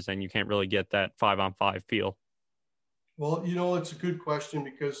players, and you can't really get that 5-on-5 feel? Well, it's a good question,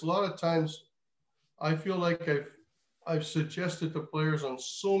 because a lot of times I feel like I've suggested to players on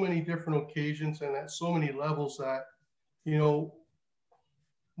so many different occasions and at so many levels that,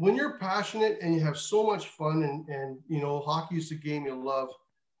 when you're passionate and you have so much fun, and hockey is the game you love,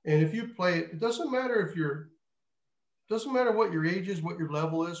 and if you play it, it doesn't matter what your age is, what your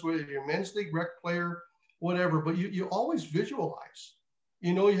level is, whether you're a men's league rec player, whatever, but you always visualize.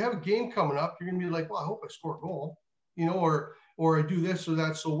 You have a game coming up, you're gonna be like, well, I hope I score a goal, or I do this or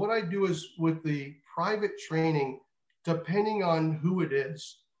that. So what I do is, with the private training, depending on who it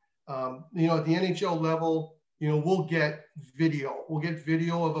is, at the NHL level, we'll get video. We'll get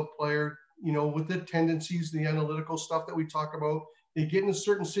video of a player, with the tendencies, the analytical stuff that we talk about. They get into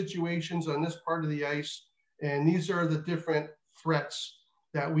certain situations on this part of the ice, and these are the different threats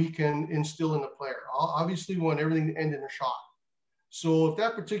that we can instill in the player. Obviously, we want everything to end in a shot. So if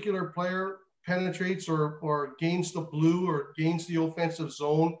that particular player penetrates or gains the blue or gains the offensive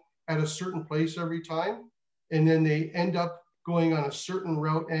zone at a certain place every time, and then they end up going on a certain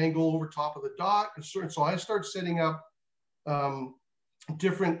route angle over top of the dot. So I start setting up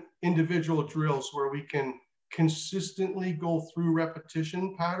different individual drills where we can consistently go through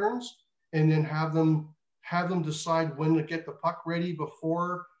repetition patterns, and then have them decide when to get the puck ready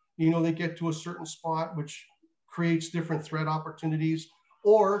before they get to a certain spot, which creates different threat opportunities.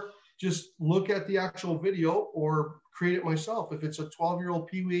 Or just look at the actual video or create it myself. If it's a 12-year-old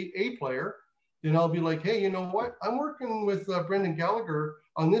Pee Wee A player, then I'll be like, hey, you know what? I'm working with Brendan Gallagher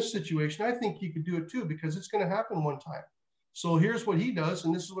on this situation. I think he could do it too, because it's going to happen one time. So here's what he does,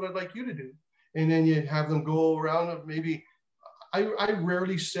 and this is what I'd like you to do. And then you have them go around. Maybe I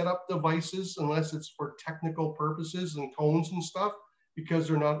rarely set up devices unless it's for technical purposes and cones and stuff, because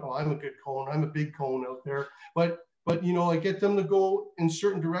they're not, oh, I'm a good cone, I'm a big cone out there. But I get them to go in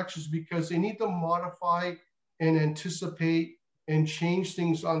certain directions because they need to modify and anticipate and change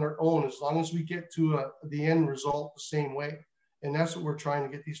things on their own, as long as we get to the end result the same way. And that's what we're trying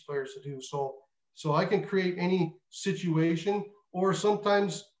to get these players to do. So I can create any situation, or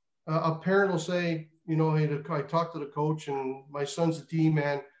sometimes a parent will say, hey, I talked to the coach, and my son's a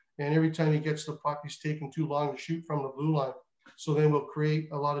D-man, and every time he gets the puck, he's taking too long to shoot from the blue line. So then we'll create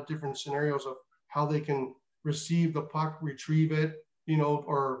a lot of different scenarios of how they can receive the puck, retrieve it,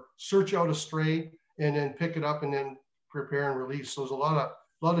 or search out a stray and then pick it up and then prepare and release. So there's a lot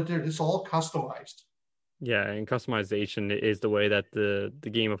of different, it's all customized. Yeah, and customization is the way that the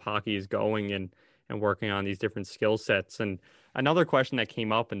game of hockey is going, and working on these different skill sets. And another question that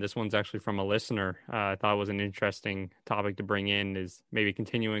came up, and this one's actually from a listener, I thought was an interesting topic to bring in, is maybe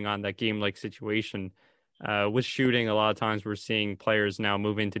continuing on that game-like situation. With shooting, a lot of times we're seeing players now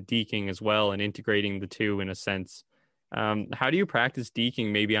move into deking as well and integrating the two in a sense. How do you practice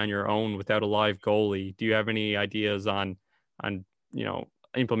deking maybe on your own without a live goalie? Do you have any ideas on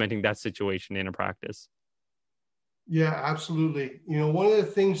implementing that situation in a practice? Yeah, absolutely. One of the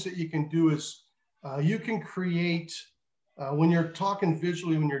things that you can do is you can create, when you're talking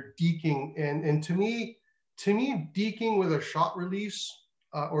visually, when you're deking, and to me, deking with a shot release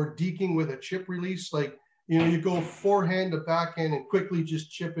or deking with a chip release, like, you go forehand to backhand and quickly just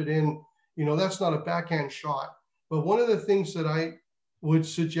chip it in, that's not a backhand shot. But one of the things that I would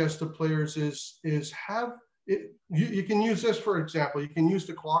suggest to players is you can use this for example. You can use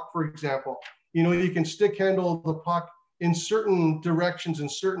the clock for example. You can stick handle the puck in certain directions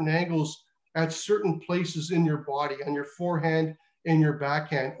and certain angles at certain places in your body, on your forehand and your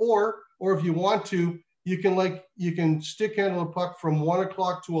backhand. Or if you want to, you can stick handle the puck from 1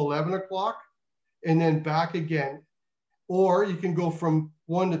 o'clock to 11 o'clock and then back again. Or you can go from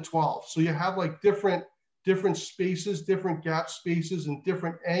 1 to 12. So you have like different spaces, different gap spaces, and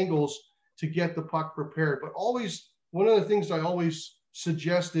different angles to get the puck prepared. But always, one of the things I always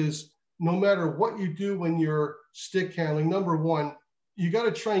suggest is no matter what you do when you're stick handling, number one, you got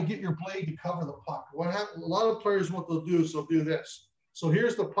to try and get your blade to cover the puck. A lot of players, what they'll do is they'll do this. So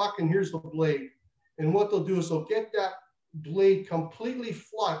here's the puck and here's the blade. And what they'll do is they'll get that blade completely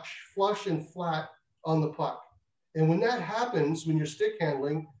flush and flat on the puck. And when that happens, when you're stick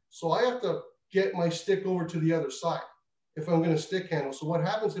handling, so I have to get my stick over to the other side if I'm going to stick handle. So what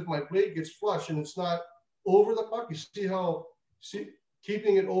happens if my blade gets flush and it's not over the puck? You see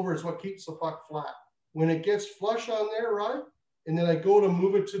keeping it over is what keeps the puck flat. When it gets flush on there, right? And then I go to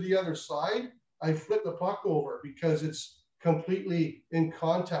move it to the other side, I flip the puck over because it's completely in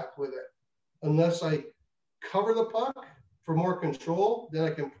contact with it. Unless I cover the puck for more control, then I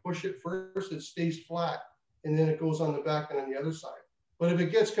can push it first, it stays flat, and then it goes on the back and on the other side. But if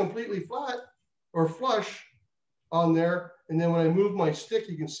it gets completely flat or flush on there, and then when I move my stick,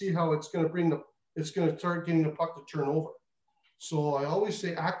 you can see how it's going to start getting the puck to turn over. So I always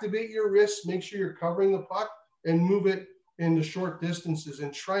say activate your wrists, make sure you're covering the puck, and move it in the short distances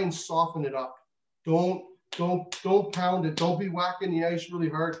and try and soften it up. Don't pound it. Don't be whacking the ice really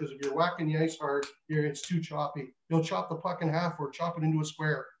hard, because if you're whacking the ice hard, it's too choppy. You'll chop the puck in half or chop it into a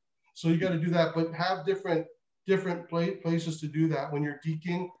square. So you got to do that, but have different places to do that when you're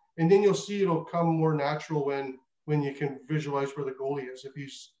deking, and then you'll see it'll come more natural when you can visualize where the goalie is. If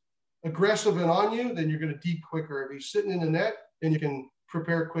he's aggressive and on you, then you're going to deke quicker. If he's sitting in the net, then you can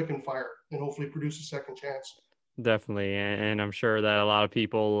prepare quick and fire and hopefully produce a second chance. Definitely. And I'm sure that a lot of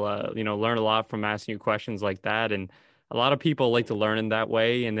people, learn a lot from asking you questions like that. And a lot of people like to learn in that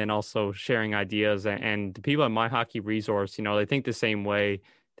way, and then also sharing ideas. And the people at My Hockey Resource, they think the same way.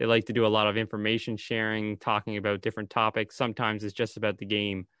 They like to do a lot of information sharing, talking about different topics. Sometimes it's just about the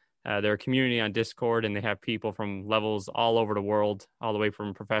game. They're a community on Discord, and they have people from levels all over the world, all the way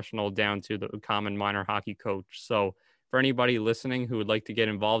from professional down to the common minor hockey coach. So for anybody listening who would like to get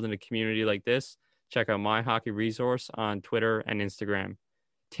involved in a community like this, check out My Hockey Resource on Twitter and Instagram.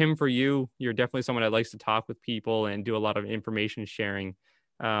 Tim, for you're definitely someone that likes to talk with people and do a lot of information sharing.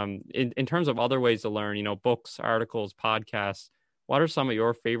 In terms of other ways to learn, books, articles, podcasts, what are some of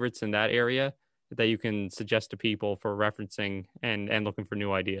your favorites in that area that you can suggest to people for referencing and looking for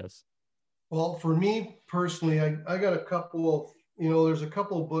new ideas? Well, for me personally, I got a couple of, there's a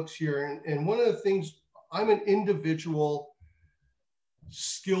couple of books here. And one of the things, I'm an individual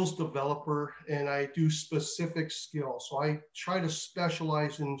skills developer, and I do specific skills. So I try to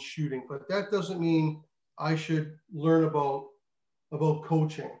specialize in shooting, but that doesn't mean I should learn about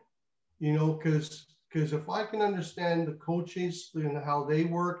coaching, because if I can understand the coaches and how they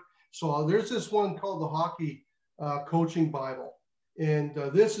work. So there's this one called the Hockey Coaching Bible. And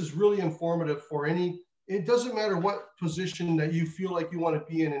this is really informative for it doesn't matter what position that you feel like you want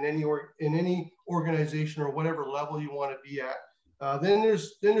to be in any organization or whatever level you want to be at. Then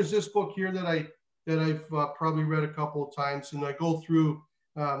there's this book here that I've probably read a couple of times, and I go through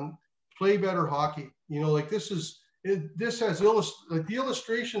Play Better Hockey. This has the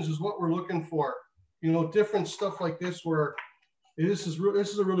illustrations is what we're looking for. Different stuff like this where this is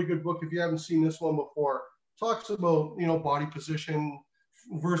a really good book if you haven't seen this one before. Talks about body position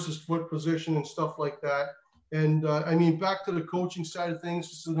versus foot position and stuff like that. And back to the coaching side of things,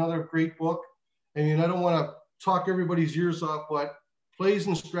 this is another great book. I don't want to talk everybody's ears off, but Plays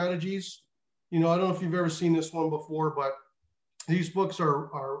and Strategies. I don't know if you've ever seen this one before, but these books are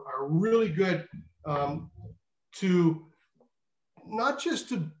really good to not just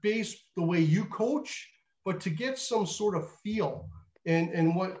to base the way you coach, but to get some sort of feel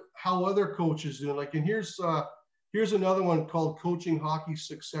and how other coaches do. And here's another one called Coaching Hockey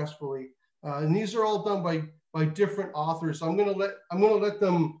Successfully, and these are all done by different authors. I'm gonna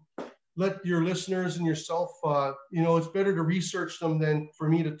let your listeners and yourself, it's better to research them than for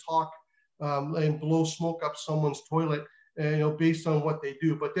me to talk and blow smoke up someone's toilet, based on what they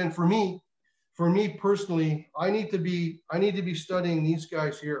do. But then for me personally, I need to be studying these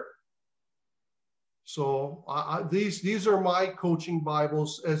guys here. So these are my coaching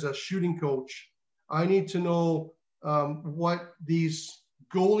Bibles as a shooting coach. I need to know what these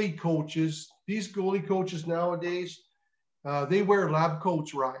goalie coaches nowadays, they wear lab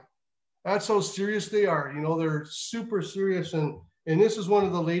coats, right? that's how serious they are. You know, they're super serious, and this is one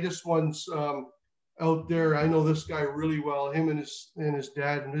of the latest ones out there. I know this guy really well. Him and his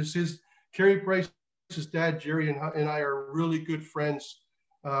dad, and his Carey Price's dad, Jerry, and I are really good friends.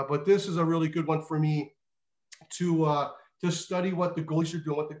 But this is a really good one for me to study what the goalies are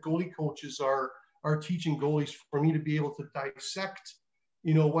doing, what the goalie coaches are teaching goalies, for me to be able to dissect,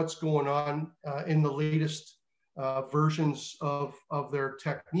 you know, what's going on in the latest versions of their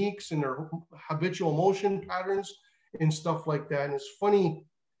techniques and their habitual motion patterns and stuff like that. And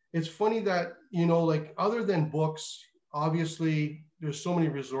it's funny that, you know, like other than books, obviously there's so many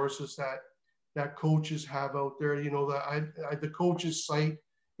resources that coaches have out there. You know, the coaches site,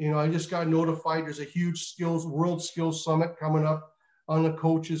 you know, I just got notified there's a huge world skills summit coming up on the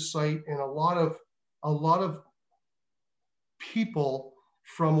coaches site, and a lot of people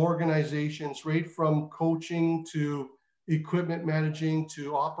from organizations, right from coaching to equipment managing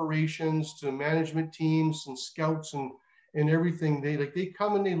to operations to management teams and scouts and everything. They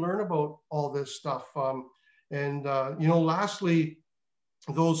come and they learn about all this stuff. You know, lastly,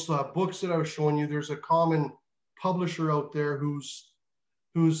 those books that I was showing you, there's a common publisher out there who's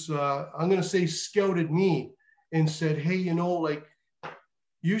I'm going to say scouted me and said, hey, you know, like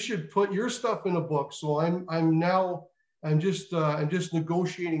you should put your stuff in a book. So I'm just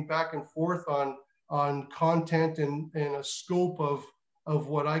negotiating back and forth on content and a scope of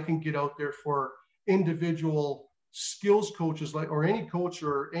what I can get out there for individual skills coaches, like, or any coach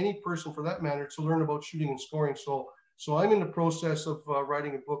or any person for that matter, to learn about shooting and scoring. So I'm in the process of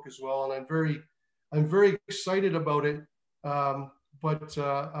writing a book as well, and I'm very excited about it. But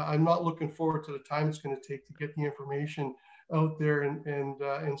I'm not looking forward to the time it's going to take to get the information out there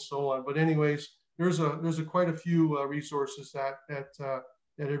and so on. But anyways, there's quite a few resources that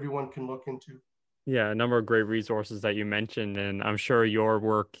everyone can look into. Yeah, a number of great resources that you mentioned, and I'm sure your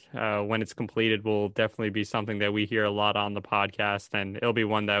work, when it's completed, will definitely be something that we hear a lot on the podcast, and it'll be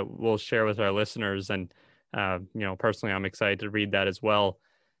one that we'll share with our listeners. And you know, personally, I'm excited to read that as well.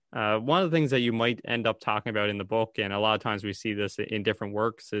 One of the things that you might end up talking about in the book, and a lot of times we see this in different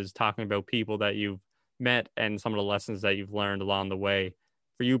works, is talking about people that you've met and some of the lessons that you've learned along the way.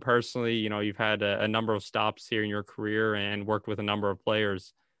 For you personally, you know, you've had a number of stops here in your career and worked with a number of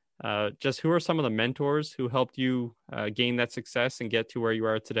players. Just who are some of the mentors who helped you gain that success and get to where you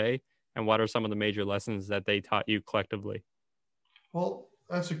are today? And what are some of the major lessons that they taught you collectively? Well,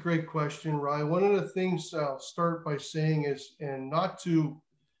 that's a great question, Ryan. One of the things I'll start by saying is, and not to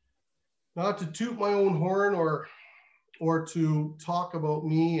toot my own horn or to talk about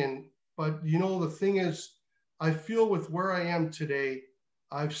me, but you know, the thing is, I feel with where I am today,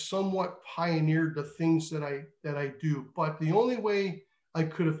 I've somewhat pioneered the things that I do. But the only way I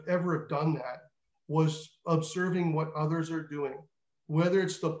could have ever done that was observing what others are doing, whether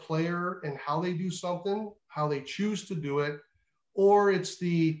it's the player and how they do something, how they choose to do it, or it's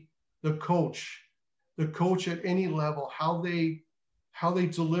the coach at any level, how they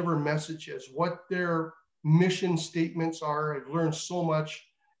deliver messages, what their mission statements are. I've learned so much.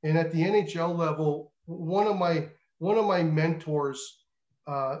 And at the NHL level, one of my mentors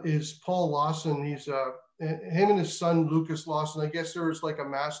is Paul Lawson. He's him and his son Lucas Lawson. I guess there was like a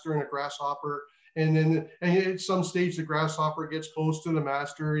master and a grasshopper, and then at some stage the grasshopper gets close to the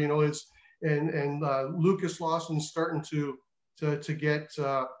master. You know, Lucas Lawson's starting to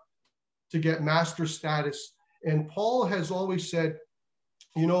get master status. And Paul has always said,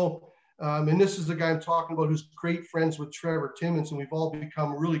 you know, and this is the guy I'm talking about who's great friends with Trevor Timmins, and we've all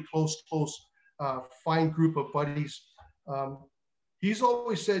become really close, fine group of buddies. He's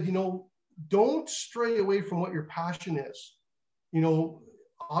always said, you know, don't stray away from what your passion is. You know,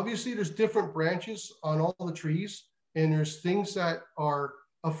 obviously there's different branches on all the trees, and there's things that are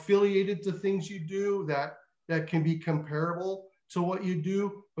affiliated to things you do that can be comparable to what you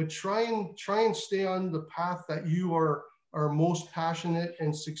do, but try and stay on the path that you are most passionate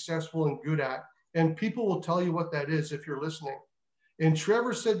and successful and good at. And people will tell you what that is if you're listening. And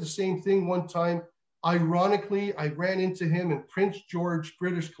Trevor said the same thing one time. Ironically, I ran into him in Prince George,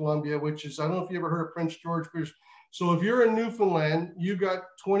 British Columbia, which is, I don't know if you ever heard of Prince George, British. So if you're in Newfoundland, you got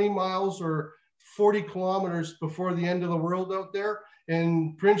 20 miles or 40 kilometers before the end of the world out there.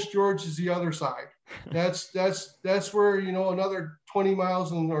 And Prince George is the other side. That's where, you know, another 20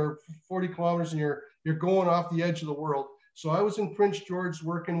 miles or 40 kilometers and you're going off the edge of the world. So I was in Prince George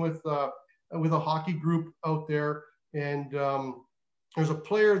working with a hockey group out there. And there's a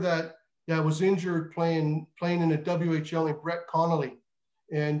player that was injured playing in the WHL named Brett Connolly.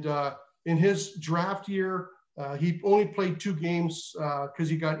 And in his draft year, he only played 2 games because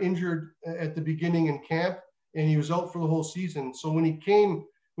he got injured at the beginning in camp, and he was out for the whole season. So when he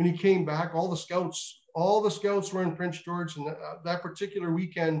when he came back, all the scouts were in Prince George. And that particular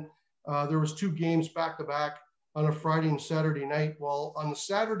weekend, there was 2 games back to back on a Friday and Saturday night. Well, on the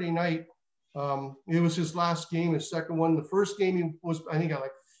Saturday night, it was his last game, his second one. The first game, he was, I think, got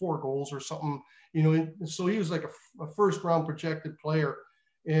like 4 goals or something, so he was like a first round projected player.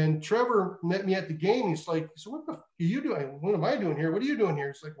 And Trevor met me at the game. He's like, so what the f- are you doing? What am I doing here? What are you doing here?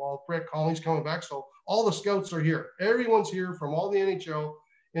 He's like, well, Brett Connolly's coming back. So all the scouts are here. Everyone's here from all the NHL.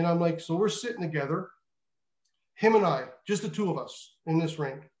 And I'm like, so we're sitting together, him and I, just the 2 of us in this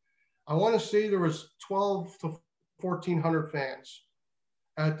rink. I want to say there was 12 to 1,400 fans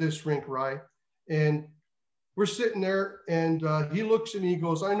at this rink, right? And we're sitting there, and he looks at me, he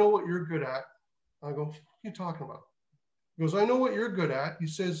goes, I know what you're good at. I go, what are you talking about? He goes, I know what you're good at. He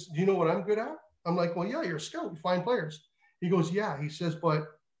says, do you know what I'm good at? I'm like, well, yeah, you're a scout. You find players. He goes, yeah. He says,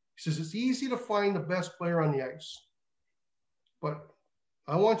 it's easy to find the best player on the ice. But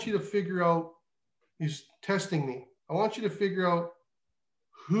I want you to figure out, he's testing me. I want you to figure out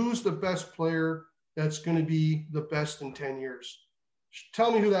who's the best player that's going to be the best in 10 years.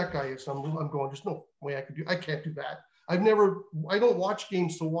 Tell me who that guy is. I'm going, there's no way I can't do that. I don't watch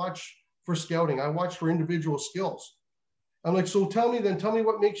games to watch for scouting. I watch for individual skills. I'm like, so tell me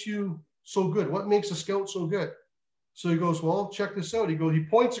what makes you so good? What makes a scout so good? So he goes, well, check this out. He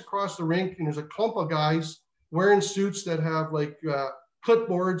points across the rink, and there's a clump of guys wearing suits that have like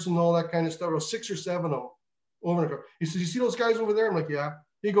clipboards and all that kind of stuff. There was 6 or 7 of them over and over. He says, you see those guys over there? I'm like, yeah.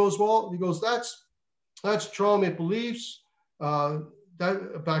 He goes, that's Toronto Maple Leafs.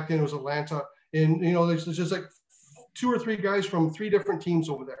 That back then it was Atlanta. And, there's just like 2 or 3 guys from 3 different teams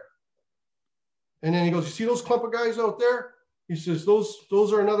over there. And then he goes, you see those clump of guys out there? He says,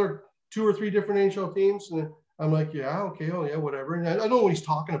 those are another 2 or 3 different NHL teams. And I'm like, yeah, okay, oh yeah, whatever. And I know what he's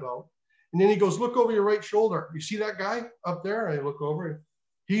talking about. And then he goes, look over your right shoulder. You see that guy up there? And I look over.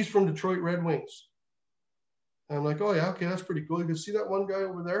 He's from Detroit Red Wings. And I'm like, oh yeah, okay, that's pretty cool. You can see that one guy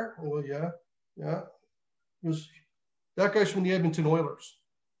over there? I go, yeah. He goes, that guy's from the Edmonton Oilers.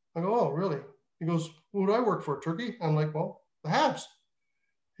 I go, oh, really? He goes, who do I work for, Turkey? I'm like, well, the Habs.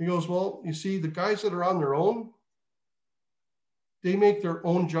 He goes, well, you see, the guys that are on their own, they make their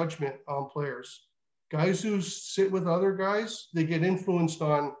own judgment on players. Guys who sit with other guys, they get influenced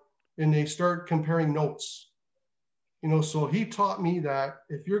on, and they start comparing notes. So he taught me that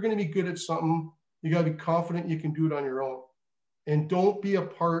if you're going to be good at something, you got to be confident you can do it on your own. And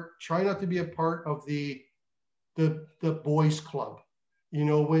try not to be a part of the boys club,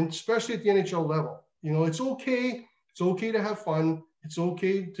 especially at the NHL level. It's okay to have fun. It's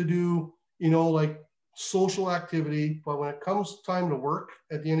okay to do, like social activity, but when it comes time to work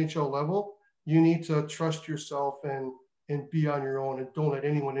at the NHL level, you need to trust yourself and be on your own, and don't let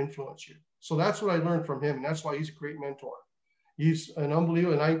anyone influence you. So that's what I learned from him. And that's why he's a great mentor. He's an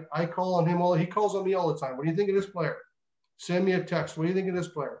unbelievable. And I call on him he calls on me all the time. What do you think of this player? Send me a text. What do you think of this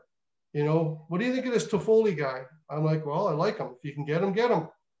player? What do you think of this Toffoli guy? I'm like, well, I like him. If you can get him, get him.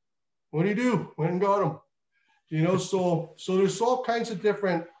 What do you do? Went and got him. So there's all kinds of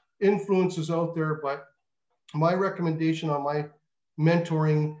different influences out there, but my recommendation on my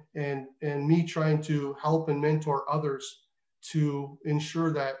mentoring and me trying to help and mentor others to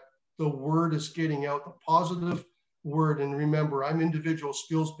ensure that the word is getting out, the positive word. And remember, I'm individual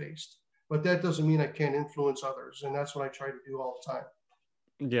skills based, but that doesn't mean I can't influence others. And that's what I try to do all the time.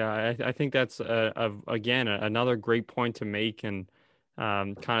 Yeah, I think that's, again, another great point to make, and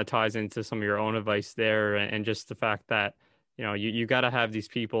kind of ties into some of your own advice there, and just the fact that, you got to have these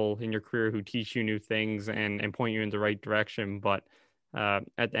people in your career who teach you new things and point you in the right direction. But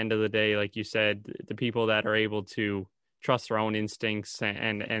at the end of the day, like you said, the people that are able to trust their own instincts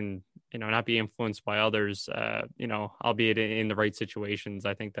and not be influenced by others, albeit in the right situations.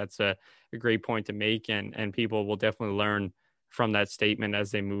 I think that's a great point to make, and people will definitely learn from that statement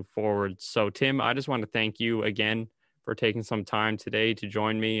as they move forward. So Tim, I just want to thank you again for taking some time today to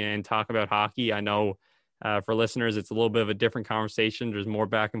join me and talk about hockey. I know for listeners, it's a little bit of a different conversation. There's more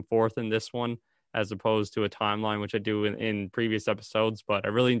back and forth in this one as opposed to a timeline, which I do in previous episodes, but I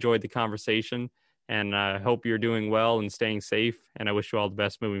really enjoyed the conversation, and I hope you're doing well and staying safe, and I wish you all the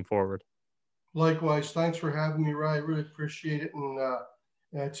best moving forward. Likewise. Thanks for having me, Ryan. I really appreciate it.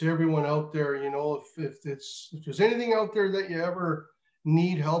 And to everyone out there, if there's anything out there that you ever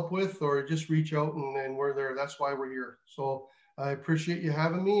need help with, or just reach out and we're there. That's why we're here. So I appreciate you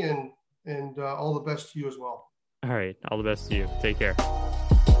having me, and all the best to you as well. All right. All the best to you. Take care.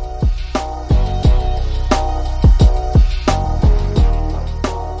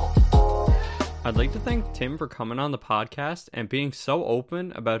 I'd like to thank Tim for coming on the podcast and being so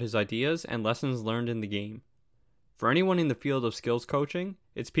open about his ideas and lessons learned in the game. For anyone in the field of skills coaching,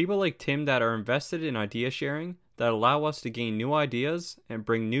 it's people like Tim that are invested in idea sharing that allow us to gain new ideas and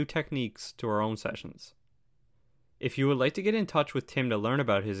bring new techniques to our own sessions. If you would like to get in touch with Tim to learn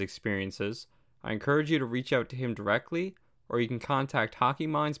about his experiences, I encourage you to reach out to him directly, or you can contact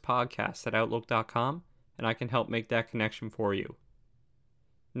HockeyMindsPodcast@outlook.com and I can help make that connection for you.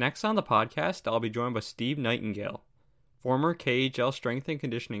 Next on the podcast, I'll be joined by Steve Nightingale, former KHL strength and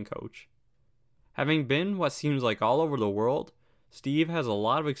conditioning coach. Having been what seems like all over the world, Steve has a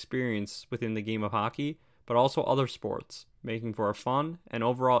lot of experience within the game of hockey, but also other sports, making for a fun and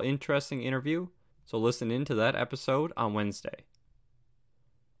overall interesting interview, so listen in to that episode on Wednesday.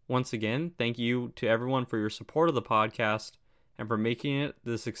 Once again, thank you to everyone for your support of the podcast and for making it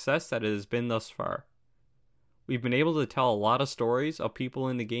the success that it has been thus far. We've been able to tell a lot of stories of people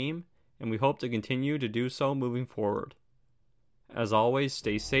in the game, and we hope to continue to do so moving forward. As always,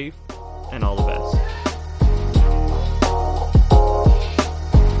 stay safe, and all the best.